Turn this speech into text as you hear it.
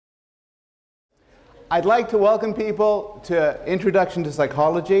I'd like to welcome people to Introduction to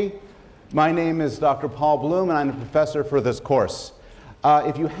Psychology. My name is Dr. Paul Bloom, and I'm the professor for this course.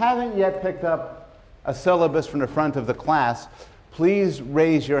 If you haven't yet picked up a syllabus from the front of the class, please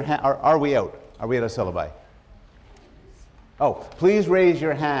raise your hand. Are we out? Are we at a syllabi? Oh, please raise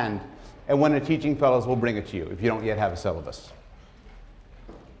your hand, and one of the teaching fellows will bring it to you if you don't yet have a syllabus.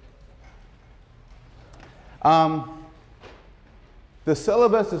 The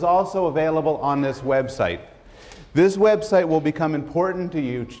syllabus is also available on this website. This website will become important to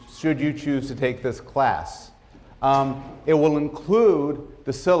you should you choose to take this class. It will include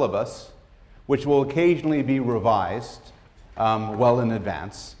the syllabus, which will occasionally be revised well in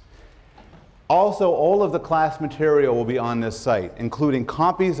advance. Also, all of the class material will be on this site, including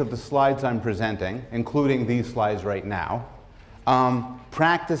copies of the slides I'm presenting, including these slides right now,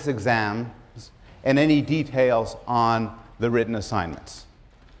 practice exams, and any details on the written assignments.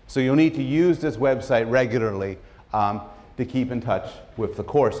 So you'll need to use this website regularly to keep in touch with the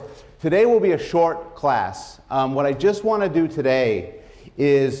course. Today will be a short class. What I just want to do today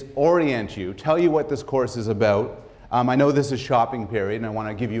is orient you, tell you what this course is about. I know this is shopping period, and I want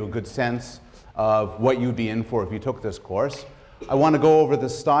to give you a good sense of what you'd be in for if you took this course. I want to go over the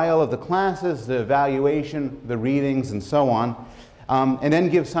style of the classes, the evaluation, the readings, and so on, and then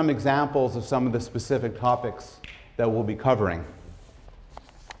give some examples of some of the specific topics that we'll be covering.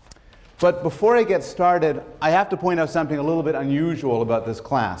 But before I get started, I have to point out something a little bit unusual about this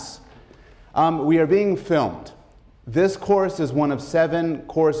class. We are being filmed. This course is one of 7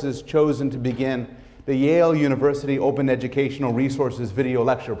 courses chosen to begin the Yale University Open Educational Resources Video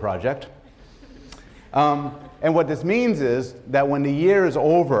Lecture Project. And what this means is that when the year is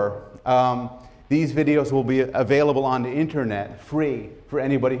over, these videos will be available on the internet free for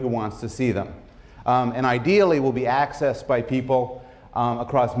anybody who wants to see them. And ideally will be accessed by people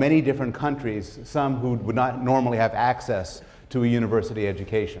across many different countries, some who would not normally have access to a university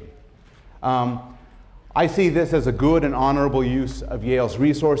education. I see this as a good and honorable use of Yale's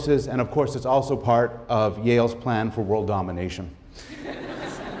resources, and of course it's also part of Yale's plan for world domination.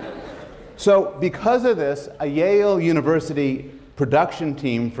 So because of this, a Yale University production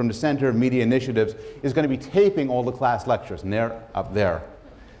team from the Center of Media Initiatives is going to be taping all the class lectures, and they're up there.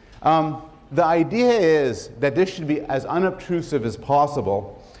 The idea is that this should be as unobtrusive as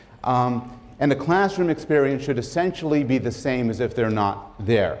possible, and the classroom experience should essentially be the same as if they're not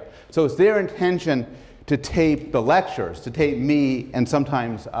there. So it's their intention to tape the lectures, to tape me and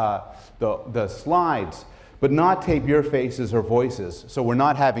sometimes the slides, but not tape your faces or voices, so we're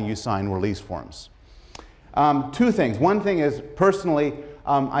not having you sign release forms. 2 things. One thing is, personally,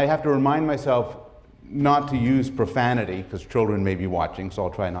 I have to remind myself not to use profanity, because children may be watching, so I'll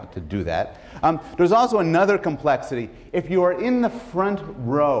try not to do that. There's also another complexity. If you are in the front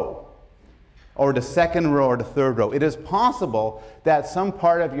row, or the second row, or the third row, it is possible that some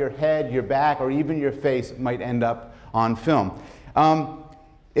part of your head, your back, or even your face might end up on film.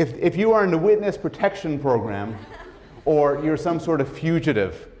 If you are in the witness protection program, or you're some sort of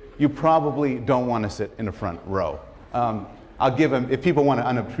fugitive, you probably don't want to sit in the front row. I'll give them, if people want to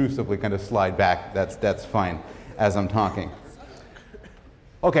unobtrusively kind of slide back, that's fine as I'm talking.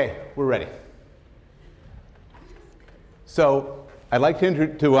 Okay, we're ready. So I'd like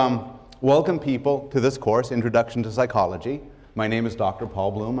to welcome people to this course, Introduction to Psychology. My name is Dr. Paul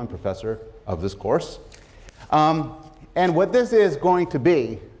Bloom. I'm professor of this course. And what this is going to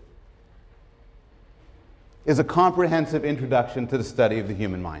be is a comprehensive introduction to the study of the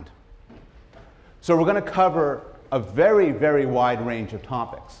human mind. So we're going to cover a very, very wide range of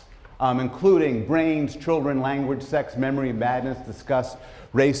topics, including brains, children, language, sex, memory, madness, discuss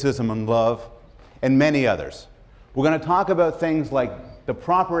racism and love, and many others. We're going to talk about things like the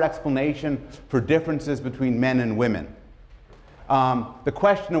proper explanation for differences between men and women, the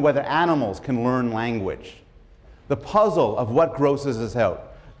question of whether animals can learn language, the puzzle of what grosses us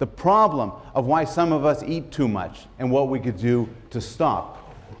out, the problem of why some of us eat too much and what we could do to stop,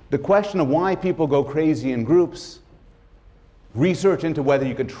 the question of why people go crazy in groups, research into whether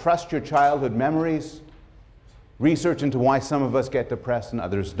you can trust your childhood memories, research into why some of us get depressed and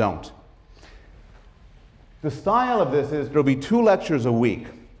others don't. The style of this is there'll be 2 lectures a week,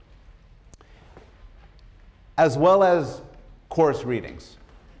 as well as course readings.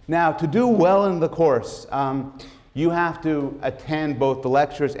 Now, to do well in the course, you have to attend both the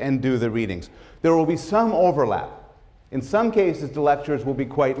lectures and do the readings. There will be some overlap. In some cases, the lectures will be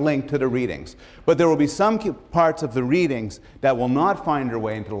quite linked to the readings, but there will be some parts of the readings that will not find their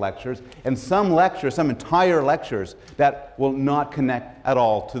way into the lectures, and some lectures, some entire lectures, that will not connect at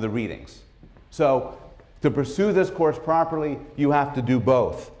all to the readings. So to pursue this course properly, you have to do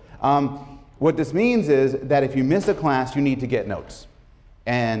both. What this means is that if you miss a class, you need to get notes.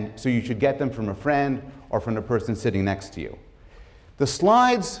 And so you should get them from a friend or from the person sitting next to you. The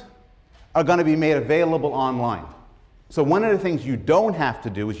slides are going to be made available online. So one of the things you don't have to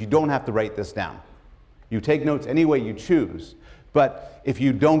do is you don't have to write this down. You take notes any way you choose. But if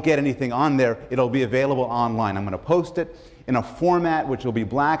you don't get anything on there, it'll be available online. I'm going to post it in a format which will be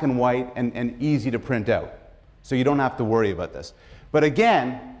black and white and easy to print out. So you don't have to worry about this. But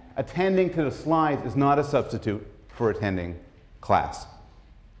again, attending to the slides is not a substitute for attending class.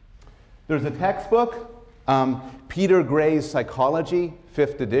 There's a textbook, Peter Gray's Psychology,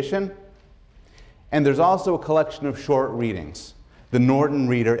 5th edition. And there's also a collection of short readings, The Norton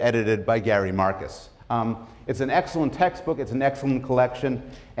Reader, edited by Gary Marcus. It's an excellent textbook, it's an excellent collection,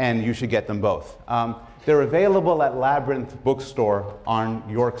 and you should get them both. They're available at Labyrinth Bookstore on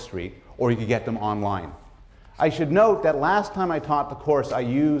York Street, or you can get them online. I should note that last time I taught the course, I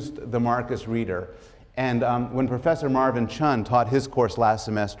used the Marcus Reader. And when Professor Marvin Chun taught his course last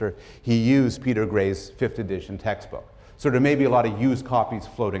semester, he used Peter Gray's 5th edition textbook. So there may be a lot of used copies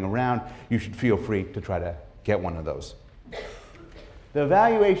floating around. You should feel free to try to get one of those. The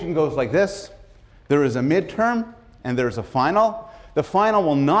evaluation goes like this. There is a midterm and there's a final. The final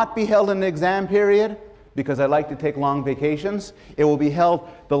will not be held in the exam period because I like to take long vacations. It will be held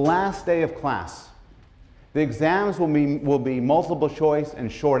the last day of class. The exams will be multiple choice and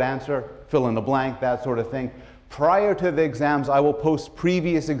short answer, fill in the blank, that sort of thing. Prior to the exams, I will post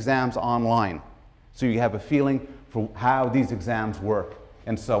previous exams online so you have a feeling for how these exams work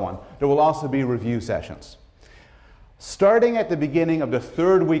and so on. There will also be review sessions. Starting at the beginning of the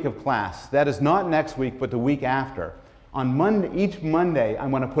 3rd week of class, that is not next week but the week after, on Monday, each Monday I'm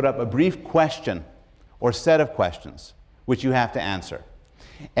going to put up a brief question or set of questions which you have to answer.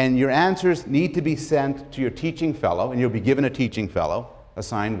 And your answers need to be sent to your teaching fellow, and you'll be given a teaching fellow,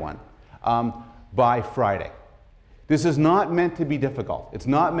 assigned one, by Friday. This is not meant to be difficult. It's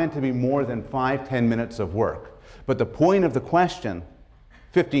not meant to be more than 5-10 minutes of work. But the point of the question,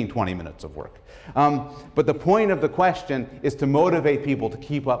 15-20 minutes of work. But the point of the question is to motivate people to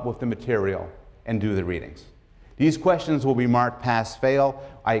keep up with the material and do the readings. These questions will be marked pass-fail.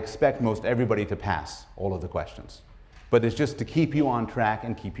 I expect most everybody to pass all of the questions. But it's just to keep you on track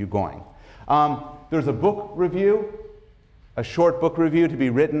and keep you going. There's a book review, a short book review to be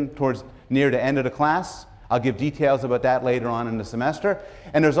written towards near the end of the class. I'll give details about that later on in the semester.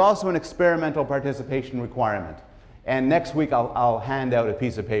 And there's also an experimental participation requirement. And next week I'll hand out a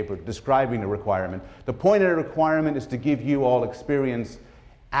piece of paper describing the requirement. The point of the requirement is to give you all experience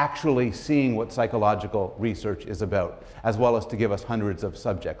actually seeing what psychological research is about, as well as to give us hundreds of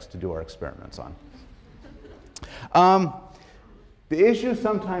subjects to do our experiments on. The issue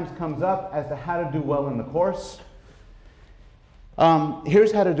sometimes comes up as to how to do well in the course.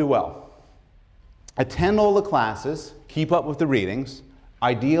 Here's how to do well. Attend all the classes, keep up with the readings.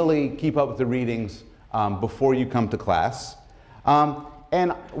 Ideally, keep up with the readings before you come to class.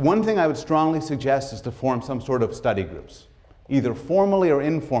 And one thing I would strongly suggest is to form some sort of study groups, either formally or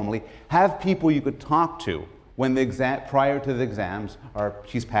informally. Have people you could talk to when the prior to the exams, or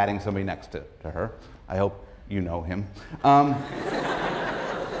she's patting somebody next to her. I hope you know him.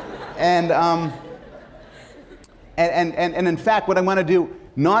 And in fact, what I'm going to do,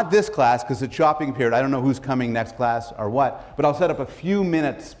 not this class, because it's shopping period, I don't know who's coming next class or what, but I'll set up a few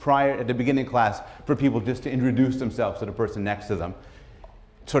minutes prior at the beginning of class for people just to introduce themselves to the person next to them,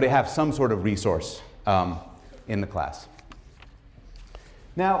 so they have some sort of resource in the class.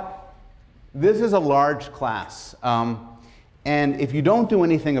 Now, this is a large class, and if you don't do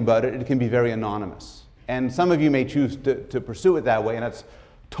anything about it, it can be very anonymous. And some of you may choose to pursue it that way, and that's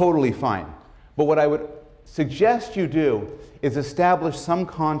totally fine. But what I would suggest you do is establish some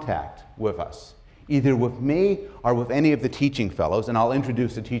contact with us, either with me or with any of the teaching fellows, and I'll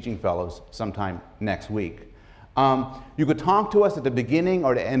introduce the teaching fellows sometime next week. You could talk to us at the beginning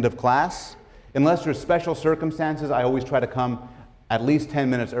or the end of class. Unless there's special circumstances, I always try to come at least 10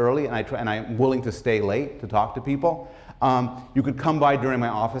 minutes early, and I'm willing to stay late to talk to people. You could come by during my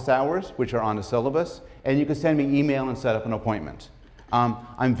office hours, which are on the syllabus, and you could send me email and set up an appointment.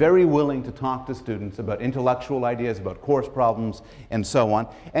 I'm very willing to talk to students about intellectual ideas, about course problems, and so on.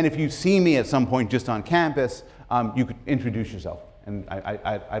 And if you see me at some point just on campus, you could introduce yourself. And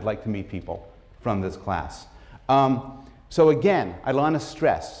I'd like to meet people from this class. So again, I want to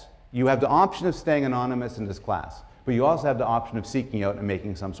stress, you have the option of staying anonymous in this class, but you also have the option of seeking out and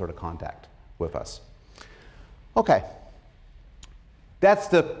making some sort of contact with us. Okay. That's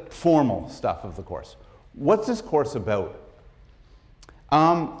the formal stuff of the course. What's this course about?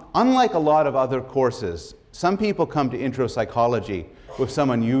 Unlike a lot of other courses, some people come to intro psychology with some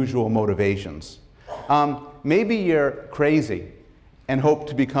unusual motivations. Maybe you're crazy and hope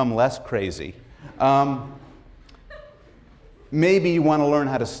to become less crazy. Maybe you want to learn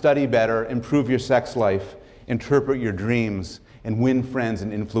how to study better, improve your sex life, interpret your dreams, and win friends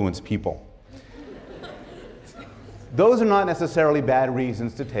and influence people. Those are not necessarily bad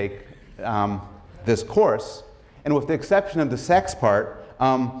reasons to take this course. And with the exception of the sex part,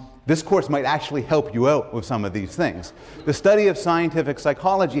 this course might actually help you out with some of these things. The study of scientific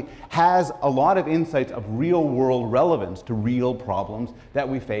psychology has a lot of insights of real-world relevance to real problems that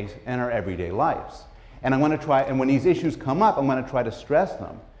we face in our everyday lives. And I'm going to try, and when these issues come up, I'm going to try to stress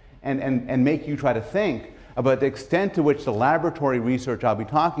them and make you try to think about the extent to which the laboratory research I'll be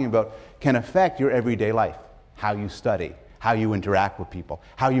talking about can affect your everyday life. How you study, how you interact with people,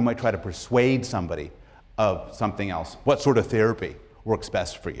 how you might try to persuade somebody of something else, what sort of therapy works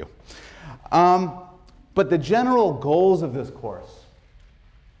best for you. But the general goals of this course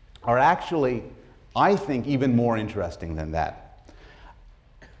are actually, I think, even more interesting than that.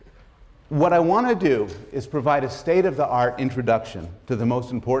 What I want to do is provide a state-of-the-art introduction to the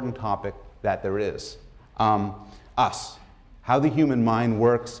most important topic that there is, us, how the human mind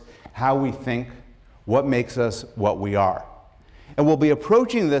works, how we think, what makes us what we are. And we'll be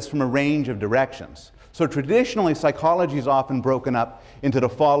approaching this from a range of directions. So traditionally, psychology is often broken up into the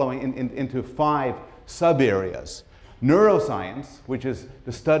following, into 5 sub-areas. Neuroscience, which is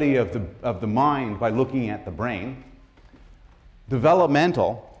the study of the mind by looking at the brain.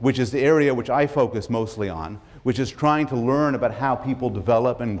 Developmental, which is the area which I focus mostly on, which is trying to learn about how people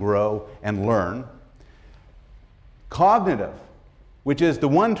develop and grow and learn. Cognitive, which is the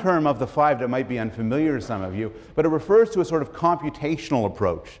one term of the 5 that might be unfamiliar to some of you, but it refers to a sort of computational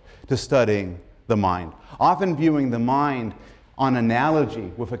approach to studying the mind, often viewing the mind on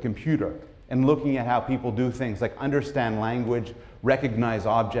analogy with a computer and looking at how people do things like understand language, recognize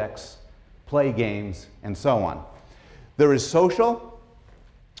objects, play games, and so on. There is social,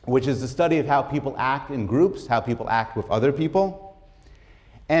 which is the study of how people act in groups, how people act with other people.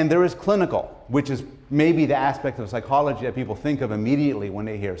 And there is clinical, which is maybe the aspect of psychology that people think of immediately when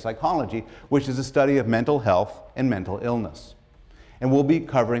they hear psychology, which is the study of mental health and mental illness. And we'll be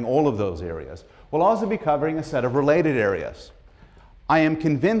covering all of those areas. We'll also be covering a set of related areas. I am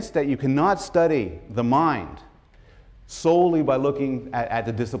convinced that you cannot study the mind solely by looking at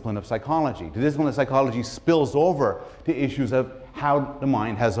the discipline of psychology. The discipline of psychology spills over to issues of how the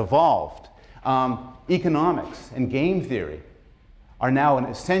mind has evolved. Economics and game theory are now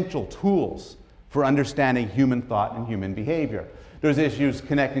essential tools for understanding human thought and human behavior. There's issues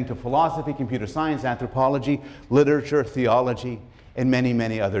connecting to philosophy, computer science, anthropology, literature, theology, and many,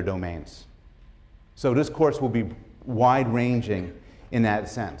 many other domains. So this course will be wide-ranging in that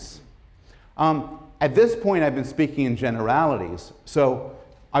sense. At this point, I've been speaking in generalities, so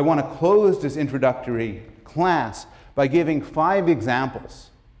I want to close this introductory class by giving 5 examples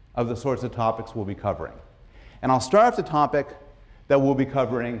of the sorts of topics we'll be covering. And I'll start with the topic that we'll be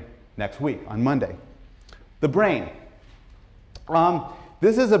covering next week, on Monday. The brain.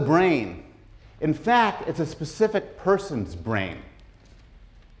 This is a brain. In fact, it's a specific person's brain.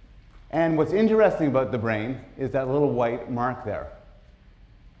 And what's interesting about the brain is that little white mark there.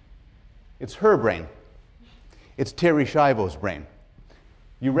 It's her brain. It's Terri Schiavo's brain.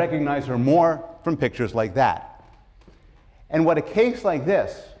 You recognize her more from pictures like that. And what a case like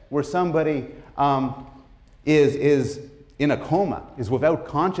this, where somebody is in a coma, is without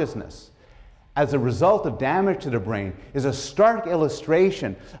consciousness, as a result of damage to the brain, is a stark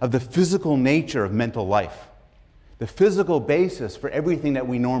illustration of the physical nature of mental life, the physical basis for everything that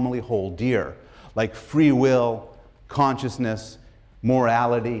we normally hold dear, like free will, consciousness,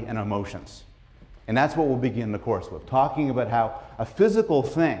 morality, and emotions. And that's what we'll begin the course with, talking about how a physical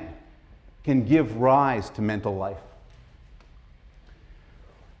thing can give rise to mental life.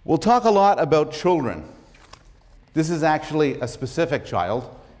 We'll talk a lot about children. This is actually a specific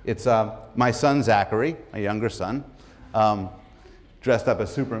child. It's my son Zachary, a younger son, dressed up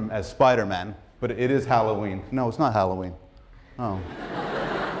as Spider-Man, but it is Halloween. No, it's not Halloween. Oh.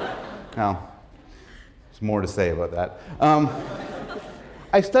 No. There's more to say about that.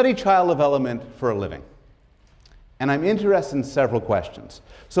 I study child development for a living, and I'm interested in several questions.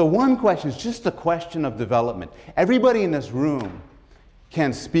 So one question is just the question of development. Everybody in this room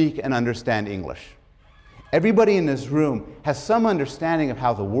can speak and understand English. Everybody in this room has some understanding of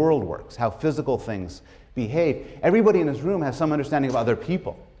how the world works, how physical things behave. Everybody in this room has some understanding of other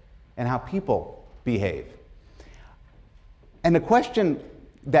people and how people behave. And the question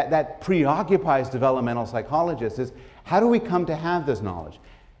that preoccupies developmental psychologists is, how do we come to have this knowledge?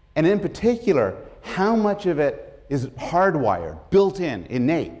 And in particular, how much of it is hardwired, built in,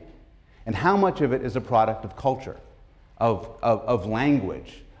 innate, and how much of it is a product of culture, of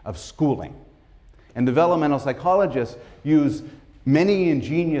language, of schooling. And developmental psychologists use many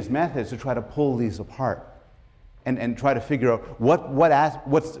ingenious methods to try to pull these apart and try to figure out what are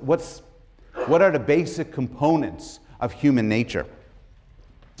the basic components of human nature.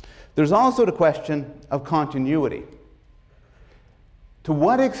 There's also the question of continuity. To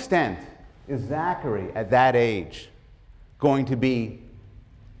what extent is Zachary at that age going to be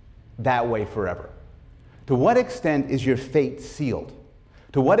that way forever? To what extent is your fate sealed?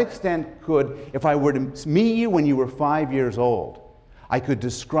 To what extent could, if I were to meet you when you were 5 years old, I could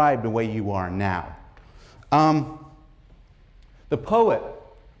describe the way you are now? The poet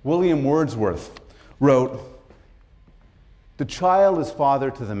William Wordsworth wrote, "The child is father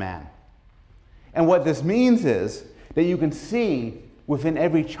to the man." And what this means is that you can see within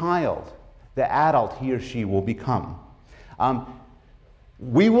every child the adult he or she will become.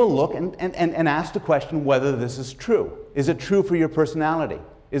 We will look and ask the question whether this is true. Is it true for your personality?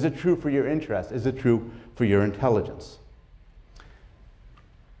 Is it true for your interest? Is it true for your intelligence?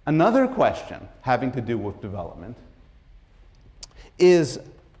 Another question having to do with development is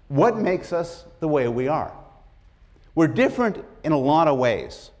what makes us the way we are? We're different in a lot of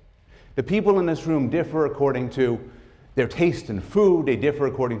ways. The people in this room differ according to their taste in food, they differ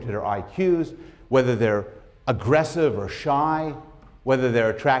according to their IQs, whether they're aggressive or shy, whether they're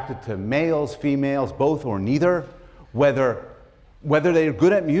attracted to males, females, both or neither, whether they're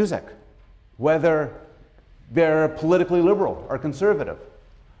good at music, whether they're politically liberal or conservative.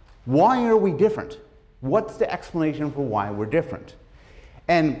 Why are we different? What's the explanation for why we're different?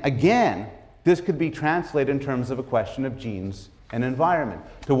 And again, this could be translated in terms of a question of genes and environment.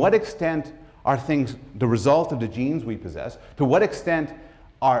 To what extent are things the result of the genes we possess? To what extent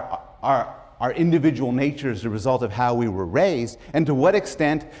are individual natures the result of how we were raised? And to what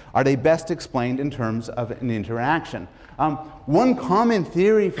extent are they best explained in terms of an interaction? One common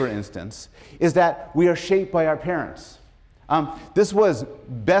theory, for instance, is that we are shaped by our parents. This was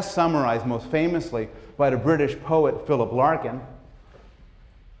best summarized most famously by the British poet Philip Larkin,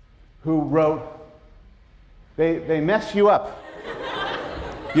 who wrote, they mess you up,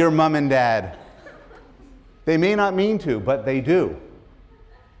 your mom and dad. They may not mean to, but they do.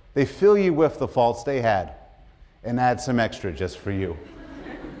 They fill you with the faults they had and add some extra just for you.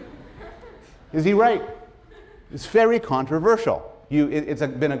 Is he right? It's very controversial. It's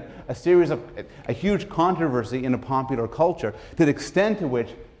been a series of a huge controversy in the popular culture to the extent to which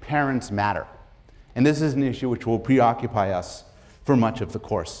parents matter. And this is an issue which will preoccupy us for much of the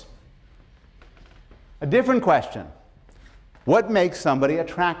course. A different question: what makes somebody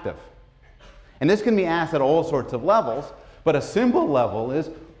attractive? And this can be asked at all sorts of levels, but a simple level is,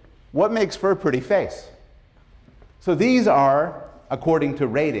 what makes for a pretty face? So these are, according to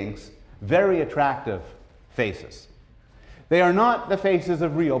ratings, very attractive faces. They are not the faces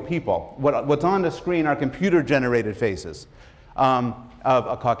of real people. What's on the screen are computer-generated faces of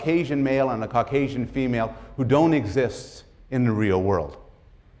a Caucasian male and a Caucasian female who don't exist in the real world.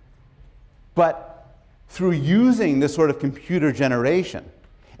 But through using this sort of computer generation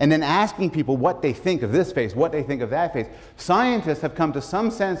and then asking people what they think of this face, what they think of that face, scientists have come to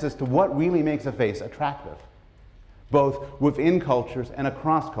some sense as to what really makes a face attractive, both within cultures and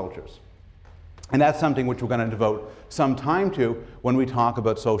across cultures. And that's something which we're going to devote some time to when we talk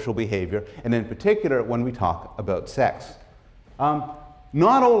about social behavior, and in particular when we talk about sex.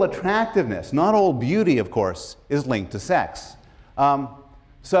 Not all attractiveness, not all beauty, of course, is linked to sex.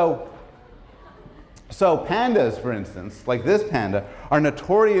 So pandas, for instance, like this panda, are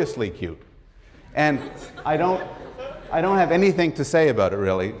notoriously cute. And I don't have anything to say about it,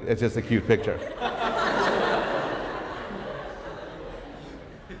 really. It's just a cute picture.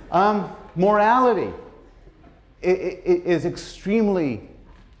 Morality is extremely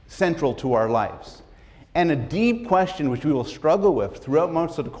central to our lives. And a deep question which we will struggle with throughout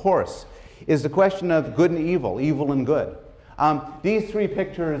most of the course is the question of good and evil, evil and good. These three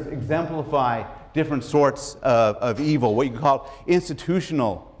pictures exemplify different sorts of evil, what you call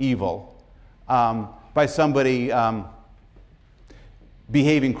institutional evil, by somebody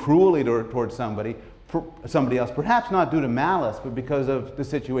behaving cruelly towards somebody else, perhaps not due to malice, but because of the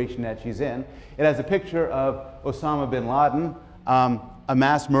situation that she's in. It has a picture of Osama bin Laden, a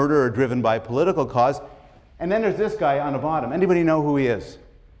mass murderer driven by a political cause. And then there's this guy on the bottom. Anybody know who he is?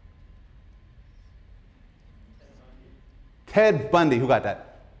 Ted Bundy. Who got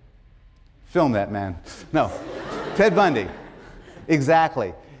that? Film that, man. No. Ted Bundy.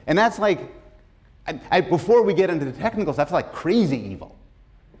 Exactly. And that's like, before we get into the technical stuff, that's like crazy evil.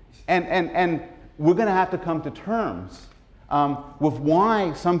 And we're going to have to come to terms with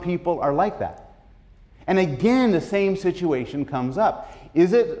why some people are like that. And again, the same situation comes up.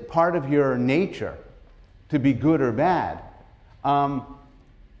 Is it part of your nature to be good or bad?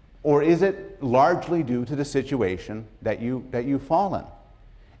 Or is it largely due to the situation that you fall in?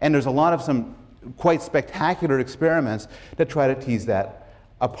 And there's a lot of some quite spectacular experiments that try to tease that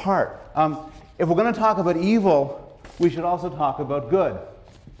apart. If we're going to talk about evil, we should also talk about good.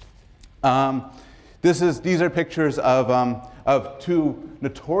 These are pictures of two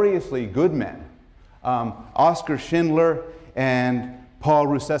notoriously good men, Oskar Schindler and Paul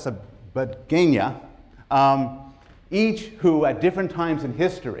Rusesabagina, each who at different times in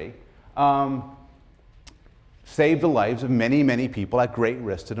history saved the lives of many, many people at great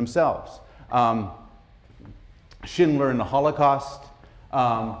risk to themselves. Schindler in the Holocaust,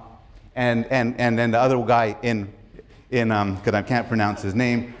 and then the other guy because I can't pronounce his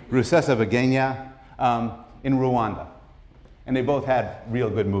name, Rusesabagina, in Rwanda. And they both had real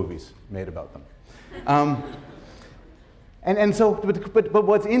good movies made about them. But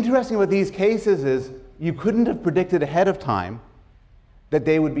what's interesting about these cases is you couldn't have predicted ahead of time that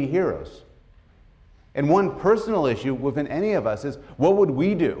they would be heroes. And one personal issue within any of us is, what would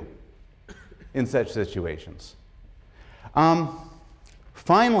we do in such situations?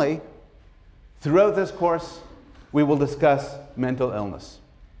 Finally, throughout this course, we will discuss mental illness.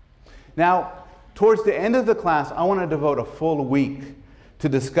 Now, towards the end of the class, I want to devote a full week to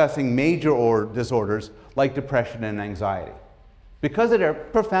discussing major disorders like depression and anxiety, because of their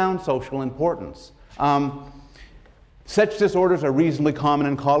profound social importance. Such disorders are reasonably common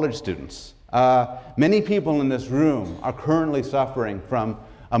in college students. Many people in this room are currently suffering from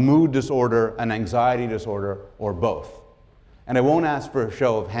a mood disorder, an anxiety disorder, or both. And I won't ask for a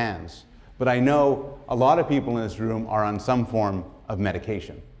show of hands, but I know a lot of people in this room are on some form of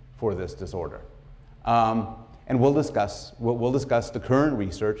medication for this disorder. And we'll discuss the current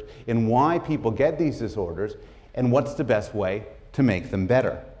research in why people get these disorders and what's the best way to make them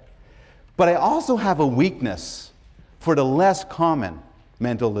better. But I also have a weakness for the less common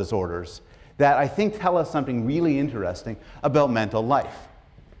mental disorders that I think tell us something really interesting about mental life.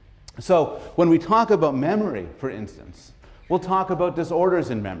 So when we talk about memory, for instance, we'll talk about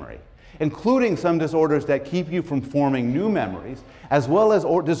disorders in memory, including some disorders that keep you from forming new memories, as well as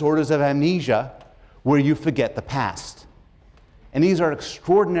disorders of amnesia, where you forget the past. And these are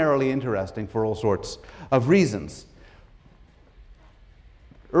extraordinarily interesting for all sorts of reasons.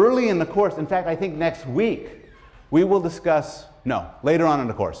 Early in the course, in fact, I think next week, we will discuss, later on in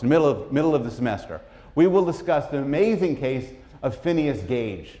the course, middle of the semester, we will discuss the amazing case of Phineas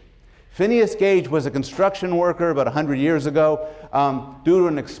Gage. Phineas Gage was a construction worker about 100 years ago. Due to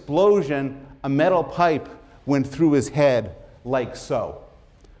an explosion, a metal pipe went through his head like so.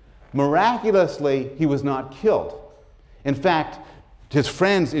 Miraculously, he was not killed. In fact, his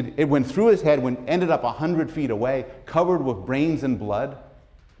friends, it went through his head, ended up 100 feet away, covered with brains and blood.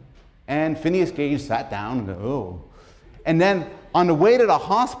 And Phineas Gage sat down and go, oh. And then on the way to the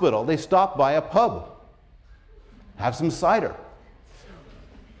hospital, they stopped by a pub, have some cider.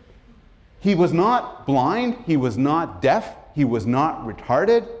 He was not blind, he was not deaf, he was not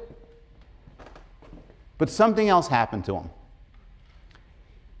retarded, but something else happened to him.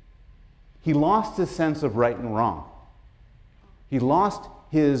 He lost his sense of right and wrong. He lost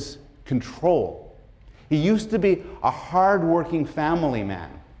his control. He used to be a hard-working family man.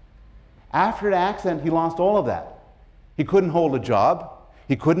 After the accident, he lost all of that. He couldn't hold a job.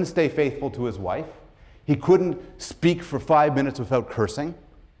 He couldn't stay faithful to his wife. He couldn't speak for 5 minutes without cursing.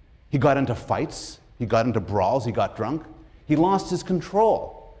 He got into fights. He got into brawls. He got drunk. He lost his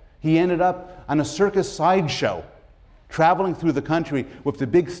control. He ended up on a circus sideshow, traveling through the country with the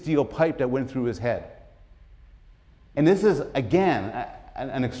big steel pipe that went through his head. And this is, again,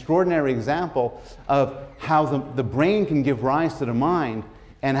 an extraordinary example of how the brain can give rise to the mind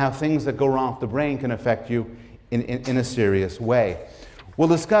and how things that go wrong with the brain can affect you in a serious way. We'll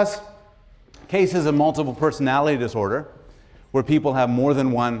discuss cases of multiple personality disorder, where people have more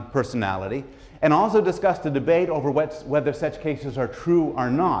than one personality, and also discuss the debate over whether such cases are true or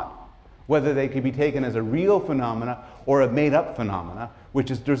not, whether they could be taken as a real phenomena or a made-up phenomena,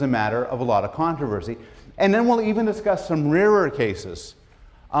 there's a matter of a lot of controversy. And then we'll even discuss some rarer cases,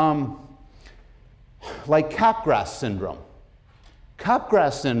 like Capgras syndrome.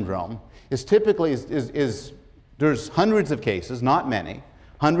 Capgras syndrome is typically, there's hundreds of cases, not many,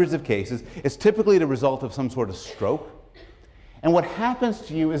 hundreds of cases. It's typically the result of some sort of stroke. And what happens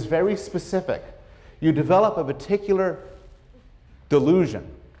to you is very specific. You develop a particular delusion,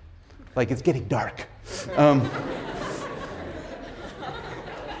 like it's getting dark.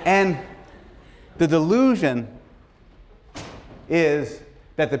 And The delusion is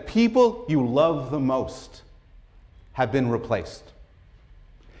that the people you love the most have been replaced.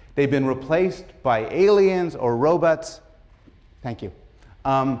 They've been replaced by aliens or robots, thank you,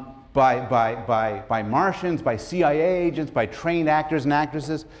 by Martians, by CIA agents, by trained actors and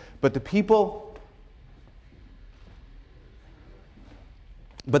actresses. But the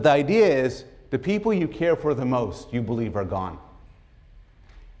idea is the people you care for the most, you believe are gone.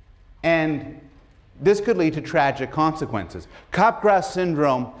 And this could lead to tragic consequences. Capgras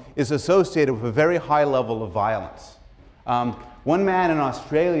syndrome is associated with a very high level of violence. One man in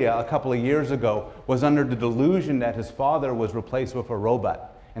Australia a couple of years ago was under the delusion that his father was replaced with a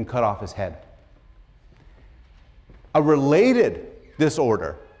robot and cut off his head. A related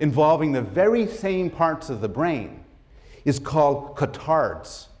disorder involving the very same parts of the brain is called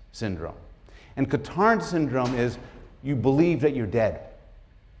Cotard's syndrome. And Cotard's syndrome is you believe that you're dead.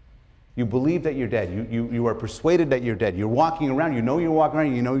 You believe that you're dead. You are persuaded that you're dead. You're walking around. You know you're walking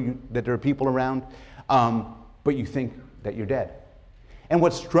around. You know that there are people around. But you think that you're dead. And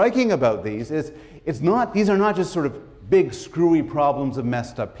what's striking about these is these are not just sort of big screwy problems of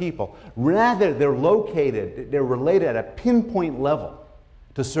messed up people. Rather, they're related at a pinpoint level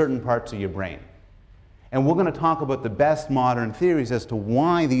to certain parts of your brain. And we're going to talk about the best modern theories as to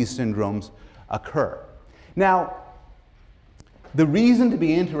why these syndromes occur. Now, the reason to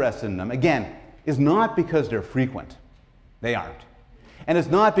be interested in them, again, is not because they're frequent. They aren't. And it's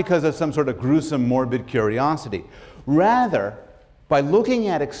not because of some sort of gruesome, morbid curiosity. Rather, by looking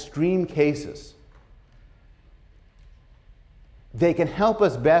at extreme cases, they can help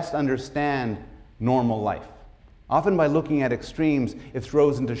us best understand normal life. Often by looking at extremes, it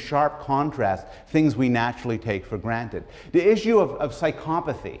throws into sharp contrast things we naturally take for granted. The issue of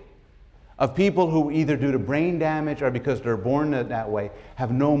psychopathy, of people who either due to brain damage or because they're born that way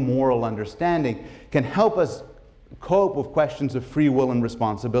have no moral understanding, can help us cope with questions of free will and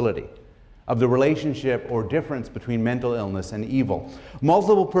responsibility, of the relationship or difference between mental illness and evil.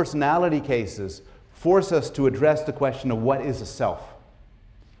 Multiple personality cases force us to address the question of what is a self.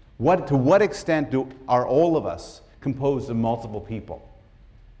 To what extent are all of us composed of multiple people?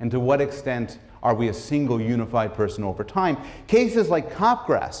 And to what extent are we a single unified person over time? Cases like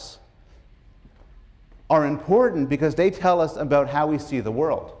Capgras are important because they tell us about how we see the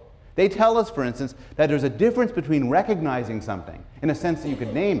world. They tell us, for instance, that there's a difference between recognizing something, in a sense that you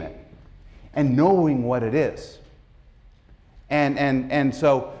could name it, and knowing what it is. And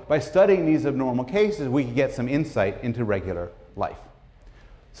so by studying these abnormal cases, we can get some insight into regular life.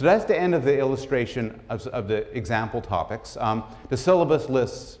 So that's the end of the illustration of the example topics. The syllabus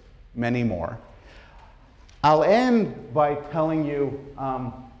lists many more. I'll end by telling you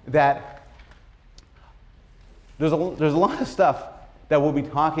that there's a lot of stuff that we'll be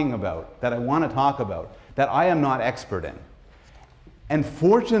talking about, that I want to talk about, that I am not expert in. And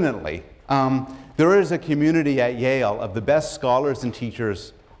fortunately, there is a community at Yale of the best scholars and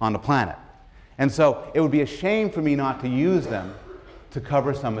teachers on the planet. And so it would be a shame for me not to use them to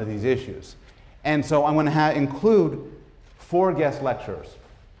cover some of these issues. And so I'm going to include 4 guest lecturers.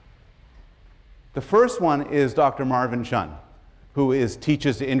 The first one is Dr. Marvin Chun, who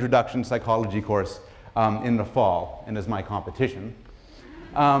teaches the Introduction to Psychology course in the fall, and is my competition.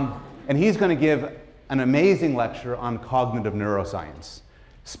 And he's going to give an amazing lecture on cognitive neuroscience,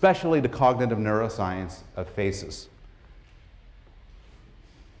 especially the cognitive neuroscience of faces.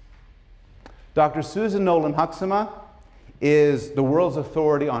 Dr. Susan Nolan-Huxema is the world's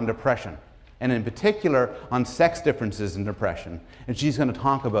authority on depression, and in particular on sex differences in depression. And she's going to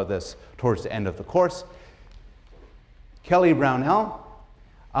talk about this towards the end of the course. Kelly Brownell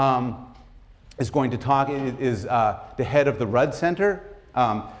is going to talk, is the head of the Rudd Center,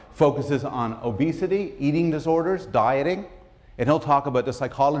 focuses on obesity, eating disorders, dieting, and he'll talk about the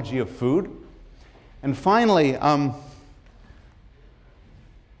psychology of food. And finally,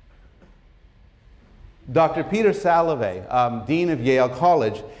 Dr. Peter Salovey, Dean of Yale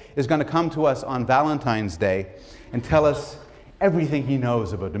College, is going to come to us on Valentine's Day and tell us everything he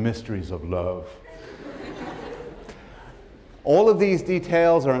knows about the mysteries of love. All of these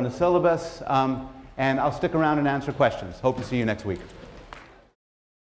details are in the syllabus, and I'll stick around and answer questions. Hope to see you next week.